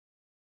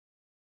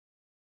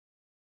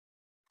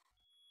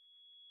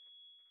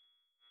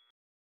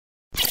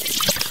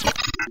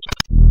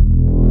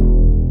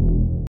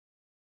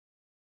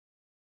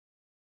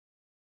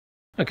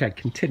Okay,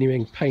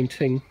 continuing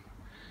painting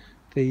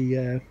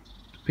the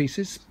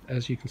pieces,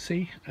 as you can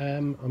see.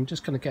 I'm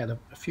just going to get a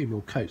few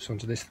more coats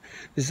onto this.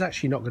 This is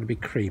actually not going to be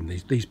cream.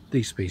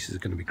 These pieces are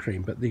going to be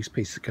cream, but these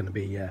pieces are going to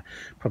be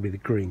probably the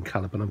green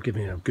colour. But I'm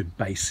giving it a good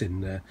base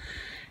in the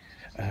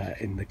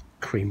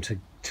cream to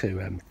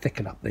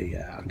thicken up the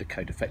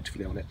undercoat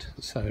effectively on it.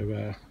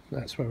 So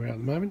that's where we're at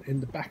the moment.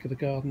 In the back of the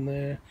garden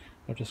there,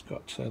 I've just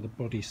got the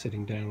body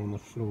sitting down on the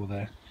floor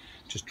there,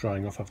 just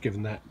drying off. I've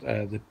given that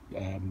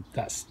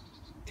that's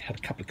had a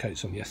couple of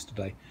coats on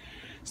yesterday,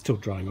 still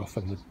drying off,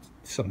 and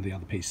some of the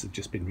other pieces have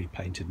just been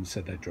repainted and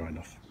said they're drying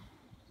off.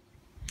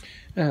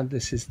 And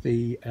this is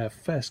the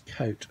first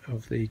coat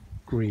of the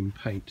green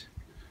paint,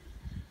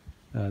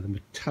 the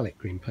metallic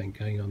green paint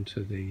going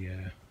onto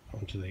the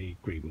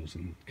greebles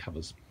and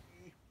covers.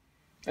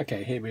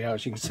 Okay, here we are.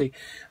 As you can see,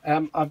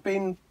 I've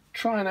been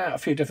trying out a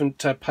few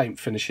different paint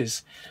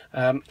finishes.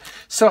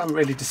 So I haven't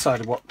really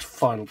decided what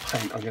final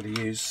paint I'm going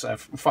to use,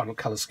 final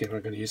colour scheme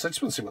I'm going to use. I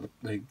just want to see what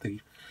the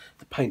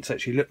paints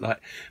actually look like.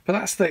 But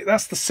that's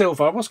the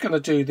silver. I was going to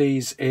do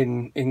these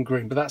in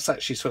green, but that's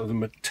actually sort of the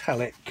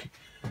metallic.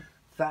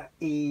 That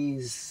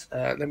is,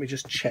 let me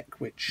just check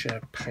which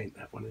paint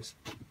that one is.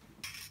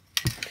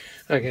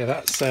 Okay,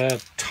 that's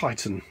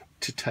titanium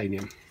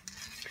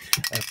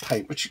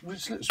paint, which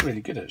looks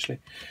really good actually.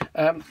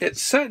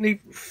 It's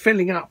certainly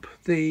filling up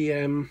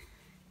the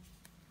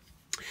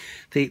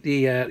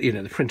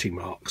printing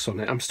marks on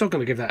it. I'm still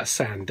going to give that a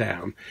sand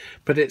down,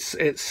 but it's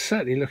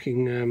certainly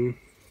looking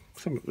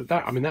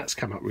that's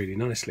come up really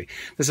nicely.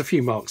 There's a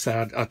few marks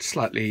there. I'd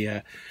slightly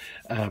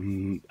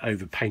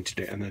over painted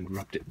it and then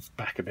rubbed it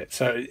back a bit,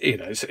 so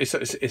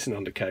it's an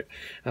undercoat,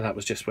 and that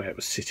was just where it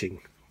was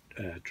sitting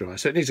dry,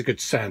 so it needs a good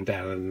sand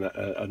down and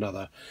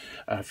another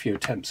few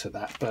attempts at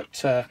that.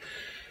 But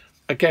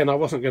again, I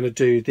wasn't going to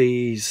do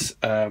these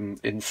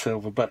in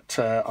silver, but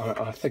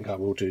I think I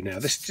will do now.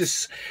 This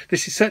is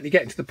certainly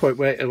getting to the point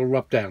where it'll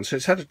rub down. So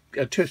it's had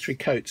 2 or 3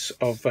 coats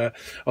of the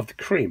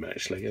cream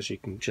actually, as you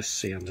can just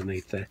see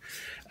underneath there,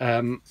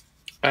 and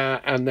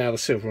now the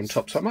silver on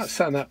top. So I might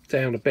sand that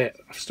down a bit.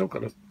 I've still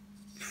got to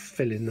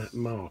fill in that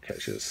mark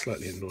actually. It's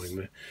slightly annoying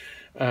there.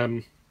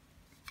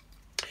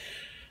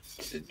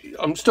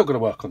 I'm still going to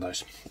work on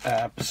those,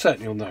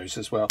 certainly on those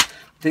as well.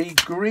 The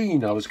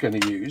green I was going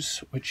to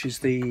use, which is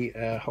the,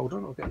 hold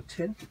on, I'll get a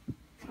tin.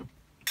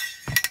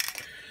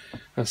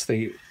 That's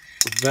the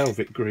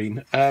velvet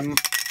green.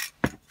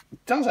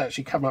 Does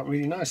actually come up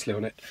really nicely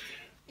on it.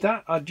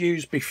 That I'd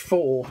used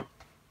before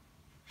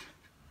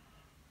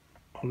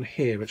on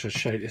here, which I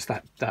showed, is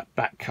that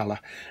back colour.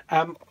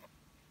 I'm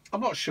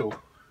not sure.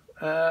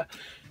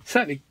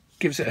 Certainly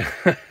gives it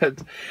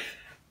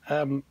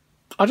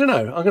I don't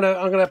know. I'm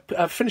gonna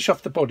finish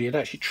off the body and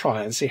actually try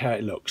it and see how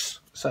it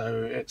looks.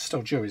 So it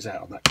still jury's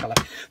out on that colour.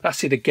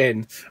 That's it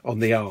again on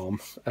the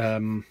arm.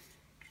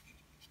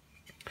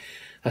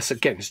 That's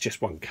again, it's just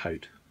one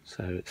coat,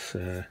 so it's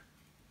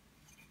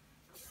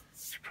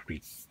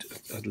probably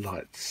a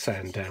light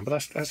sand down,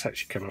 but that's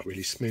actually come out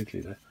really smoothly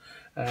there.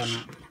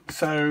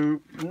 So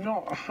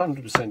not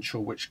 100%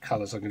 sure which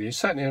colours I'm going to use.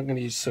 Certainly I'm going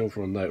to use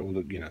silver on all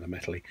the the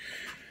metally.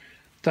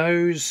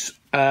 Those.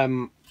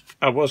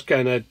 I was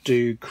going to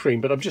do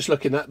cream, but I'm just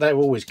looking at, they're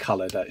always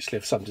coloured actually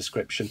of some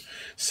description.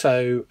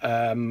 So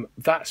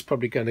that's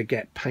probably going to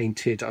get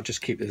painted. I'll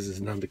just keep this as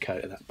an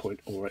undercoat at that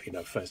point, or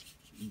first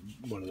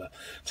one of the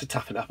to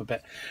toughen it up a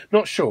bit.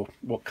 Not sure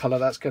what colour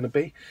that's going to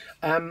be.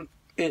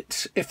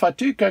 If I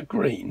do go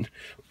green,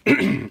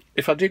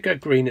 it's going to be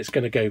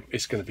green.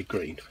 It's going to be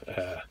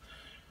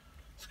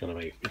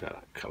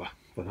that colour,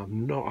 but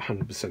I'm not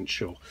 100%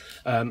 sure.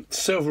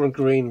 Silver and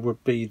green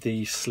would be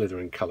the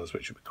Slytherin colours,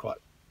 which would be quite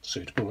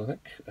suitable, I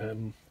think.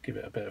 Give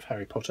it a bit of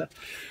Harry Potter.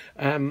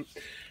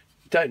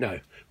 Don't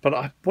know,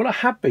 but what I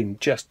have been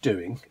just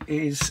doing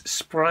is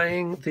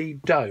spraying the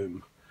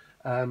dome,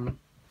 and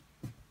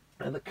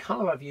the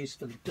colour I've used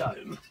for the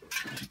dome,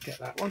 get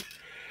that one,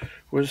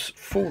 was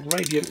Ford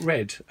Radiant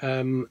Red,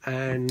 and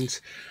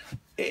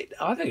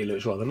I think it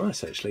looks rather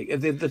nice actually.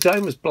 The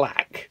dome is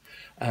black.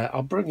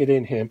 I'll bring it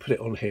in here and put it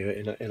on here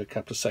in a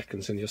couple of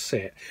seconds, and you'll see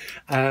it.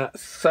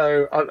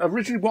 So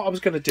originally, what I was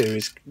going to do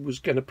was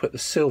going to put the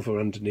silver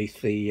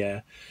underneath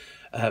the.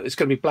 It's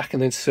going to be black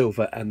and then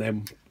silver and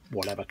then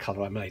whatever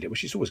colour I made it,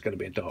 which is always going to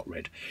be a dark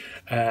red.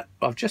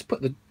 I've just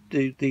put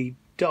the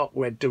dark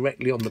red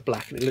directly on the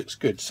black, and it looks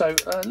good. So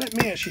let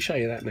me actually show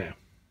you that now.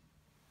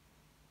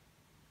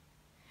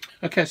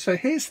 Okay, so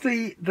here's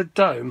the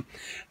dome,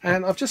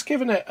 and I've just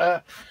given it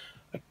a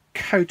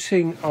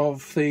coating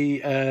of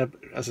the,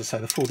 as I say,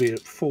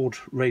 the Ford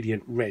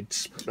Radiant Red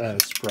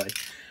spray,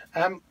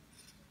 and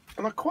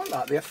I quite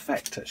like the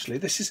effect actually.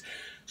 This is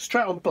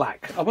straight on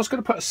black. I was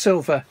going to put a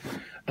silver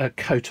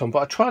coat on,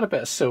 but I tried a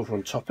bit of silver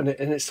on top, and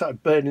it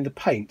started burning the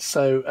paint,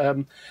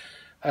 so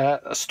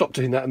I stopped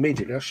doing that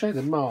immediately. I'll show you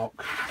the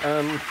mark.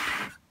 I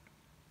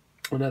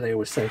know they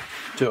always say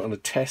do it on a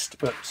test,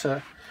 but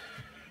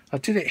I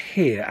did it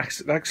here.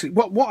 Actually,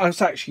 what I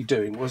was actually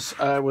doing was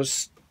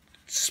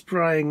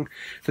spraying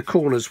the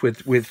corners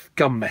with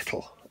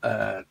gunmetal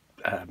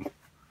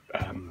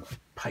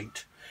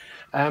paint,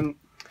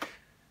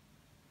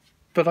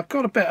 But I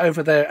got a bit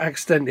over there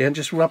accidentally and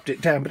just rubbed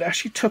it down, but it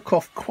actually took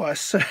off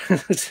quite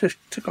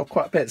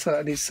a bit, so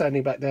I need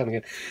sanding back down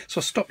again. So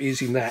I stopped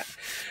using that.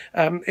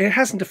 It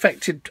hasn't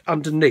affected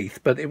underneath,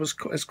 but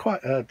it's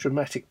quite a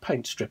dramatic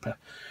paint stripper.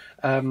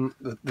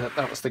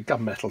 That was the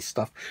gunmetal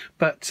stuff,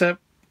 but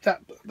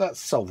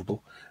that's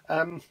solvable.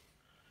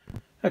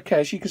 Okay,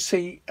 as you can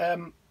see,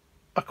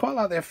 I quite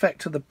like the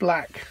effect of the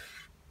black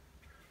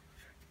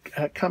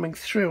coming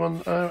through in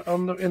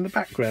the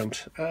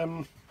background.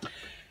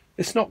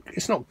 It's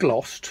not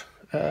glossed,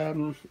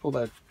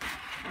 although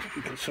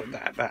you can sort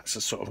of, that's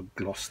a sort of a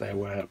gloss there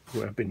where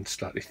I've been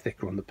slightly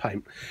thicker on the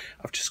paint.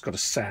 I've just got to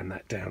sand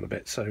that down a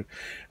bit, so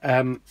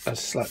I'm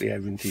slightly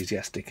over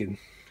enthusiastic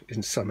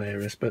in some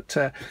areas, but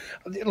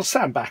it'll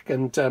sand back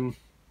and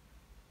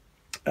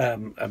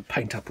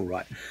paint up all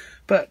right.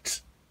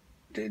 But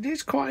it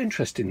is quite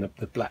interesting,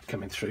 the black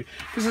coming through,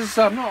 because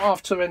I'm not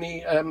after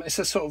any. It's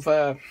a sort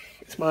of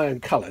it's my own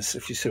colours,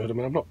 if you see what I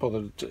mean. I'm not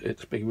bothered it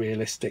to be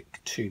realistic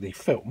to the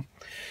film,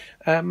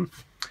 but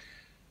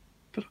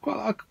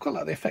I quite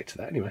like the effect of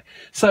that anyway.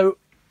 So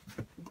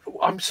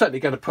I'm certainly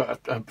going to put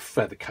a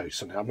further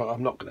coat on it.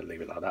 I'm not going to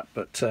leave it like that,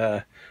 but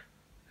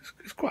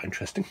it's quite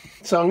interesting.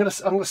 So I'm going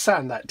to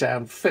sand that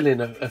down, fill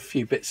in a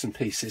few bits and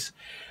pieces.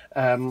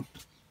 The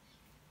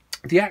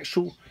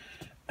actual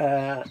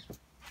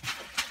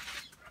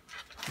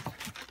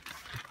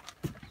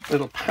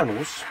little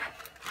panels,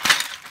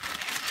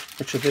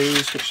 which are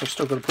these, which I've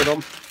still got to put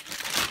on,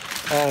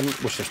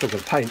 which I've still got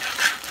to paint.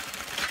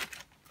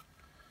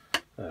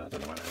 I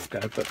don't know where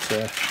they'll go, but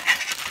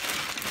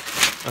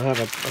I have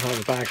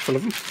a bag full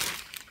of them,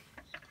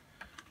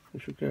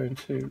 which will go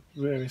into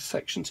various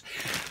sections.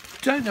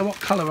 Don't know what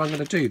colour I'm going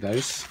to do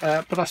those,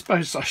 but I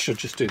suppose I should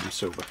just do them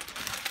silver.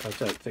 I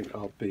don't think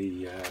I'll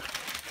be.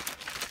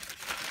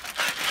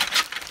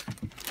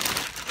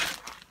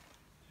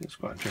 It's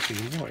quite interesting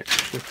in white,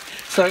 actually.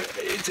 So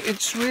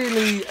it's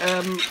really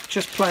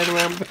just playing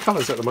around with the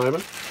colours at the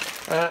moment,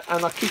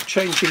 and I keep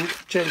changing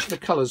the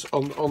colours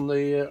on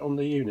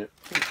the unit.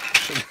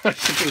 I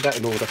should do that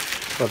in order,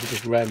 rather than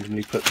just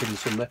randomly put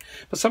things on there.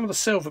 But some of the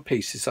silver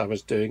pieces I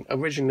was doing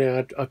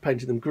originally, I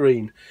painted them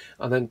green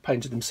and then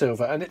painted them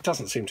silver, and it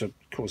doesn't seem to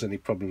cause any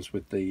problems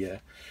with the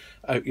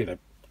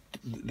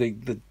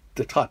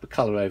the type of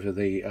colour over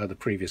the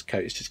previous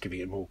coat. It's just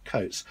giving it more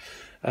coats.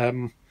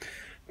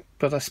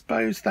 But I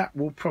suppose that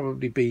will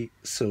probably be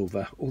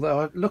silver,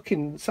 although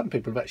some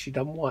people have actually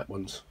done white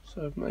ones,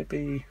 so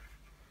maybe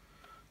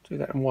do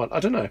that in white. I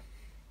don't know.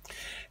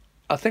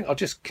 I think I'll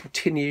just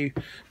continue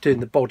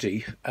doing the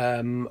body,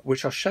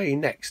 which I'll show you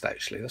next,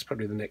 actually. That's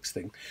probably the next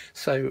thing.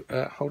 So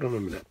hold on a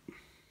minute.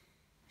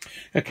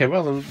 Okay,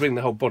 rather than bring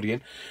the whole body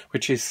in,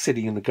 which is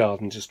sitting in the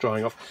garden just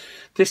drying off,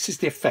 this is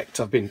the effect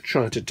I've been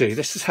trying to do.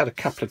 This has had a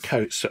couple of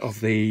coats of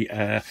the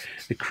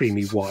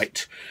creamy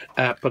white,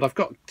 but I've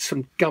got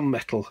some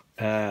gunmetal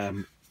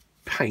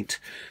paint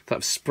that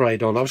I've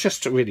sprayed on. I was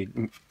just really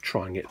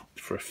trying it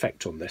for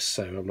effect on this,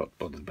 so I'm not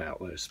bothered about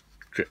those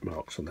drip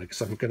marks on there,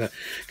 because I'm going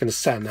to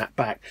sand that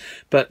back.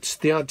 But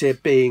the idea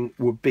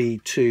would be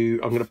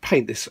I'm going to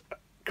paint this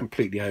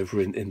completely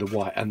over in the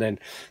white and then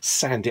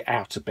sand it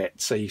out a bit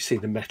so you see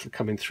the metal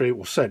coming through,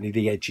 or certainly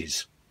the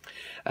edges.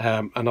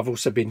 And I've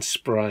also been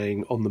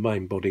spraying on the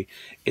main body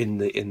in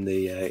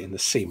the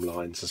seam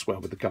lines as well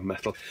with the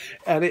gunmetal,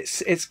 and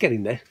it's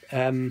getting there.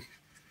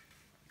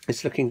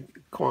 It's looking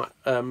quite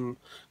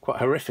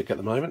horrific at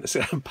the moment. It's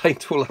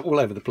paint all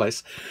over the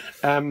place,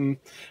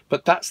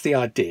 but that's the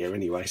idea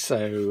anyway.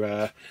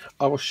 So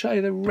I will show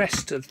you the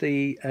rest of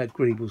the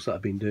greebles that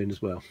I've been doing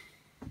as well.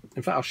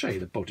 In fact, I'll show you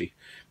the body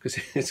because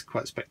it's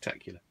quite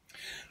spectacular.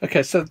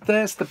 Okay, so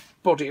there's the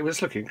body. It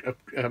was looking a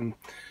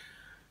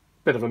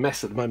bit of a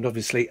mess at the moment,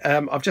 obviously.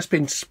 I've just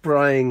been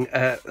spraying,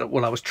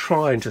 well, I was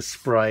trying to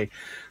spray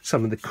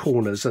some of the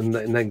corners and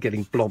then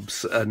getting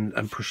blobs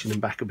and pushing them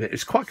back a bit.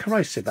 It's quite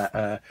corrosive,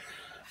 that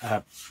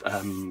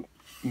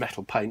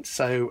metal paint.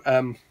 So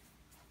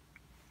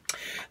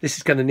this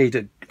is going to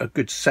need a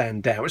good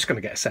sand down. It's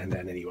going to get a sand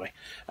down anyway.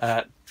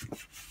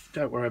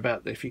 Don't worry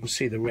about if you can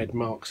see the red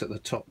marks at the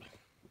top.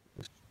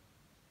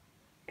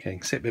 Okay, you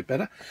can see it a bit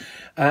better.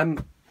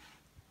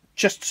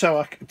 Just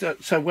so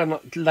when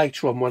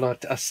later on when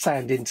I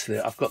sand into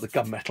it, I've got the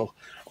gunmetal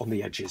on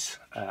the edges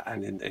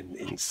and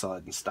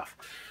inside and stuff.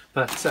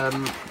 But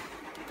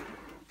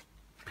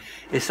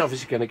it's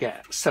obviously going to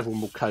get several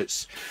more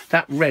coats.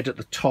 That red at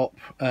the top,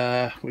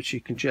 which you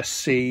can just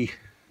see,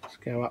 let's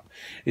go up,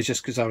 is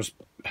just because I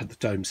had the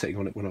dome sitting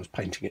on it when I was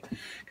painting it,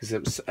 because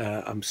it was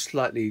I'm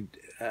slightly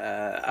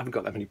I haven't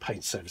got that many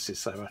paint surfaces,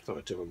 so I thought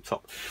I'd do it on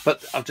top,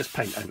 but I'll just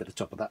paint over the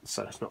top of that,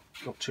 so it's not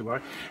too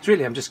worried. It's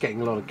really, I'm just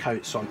getting a lot of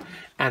coats on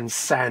and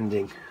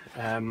sanding,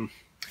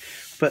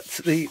 but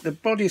the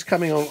body's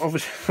coming on.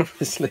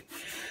 Obviously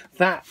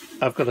that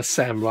I've got to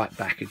sand right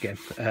back again.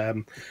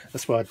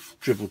 That's why I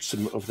dribbled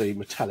some of the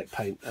metallic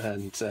paint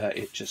and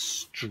it just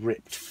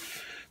stripped.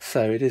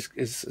 So it is,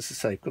 as I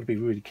say, got to be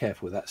really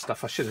careful with that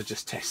stuff. I should have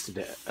just tested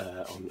it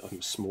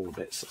on smaller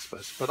bits, I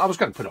suppose. But I was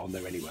going to put it on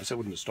there anyway, so I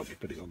wouldn't have stopped me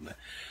putting it on there.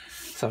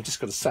 So I've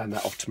just got to sand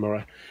that off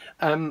tomorrow.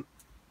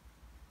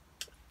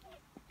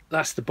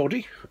 That's the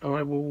body.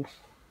 I will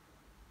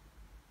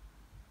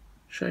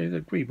show you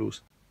the greebles.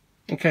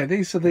 Okay,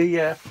 these are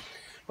the, I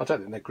don't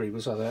think they're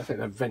greebles, are they? I think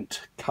they're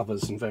vent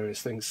covers and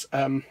various things.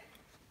 I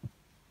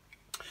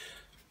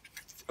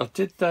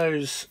did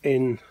those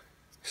in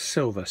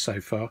silver so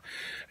far.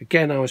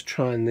 Again, I was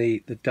trying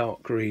the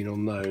dark green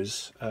on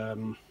those,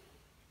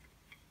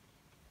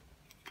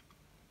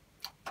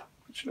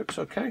 which looks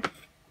okay.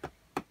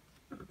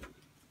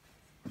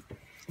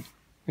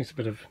 Needs a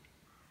bit of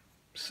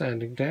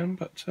sanding down,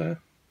 but I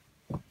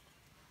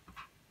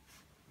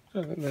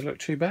don't think they look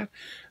too bad.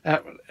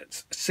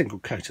 It's a single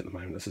coat at the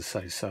moment, as I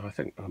say, so I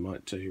think I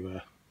might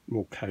do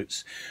more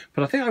coats.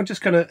 But I think I'm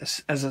just going to,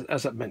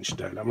 as I mentioned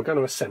earlier, I'm going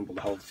to assemble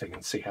the whole thing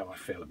and see how I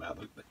feel about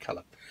the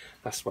colour.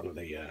 That's one of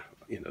the,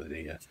 you know,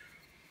 the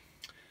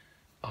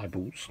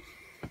eyeballs.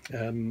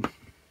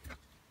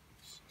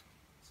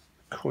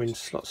 Coin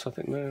slots, I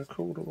think they're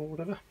called, or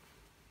whatever.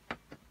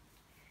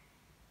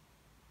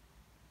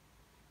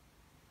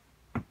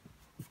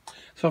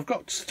 So I've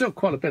got still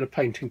quite a bit of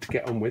painting to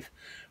get on with,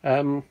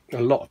 a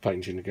lot of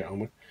painting to get on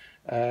with,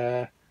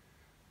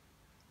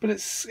 but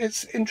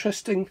it's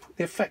interesting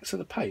the effects of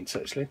the paints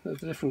actually, the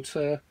different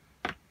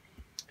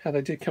how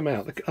they did come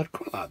out. I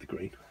quite like the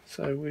green,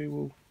 so we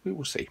will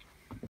see.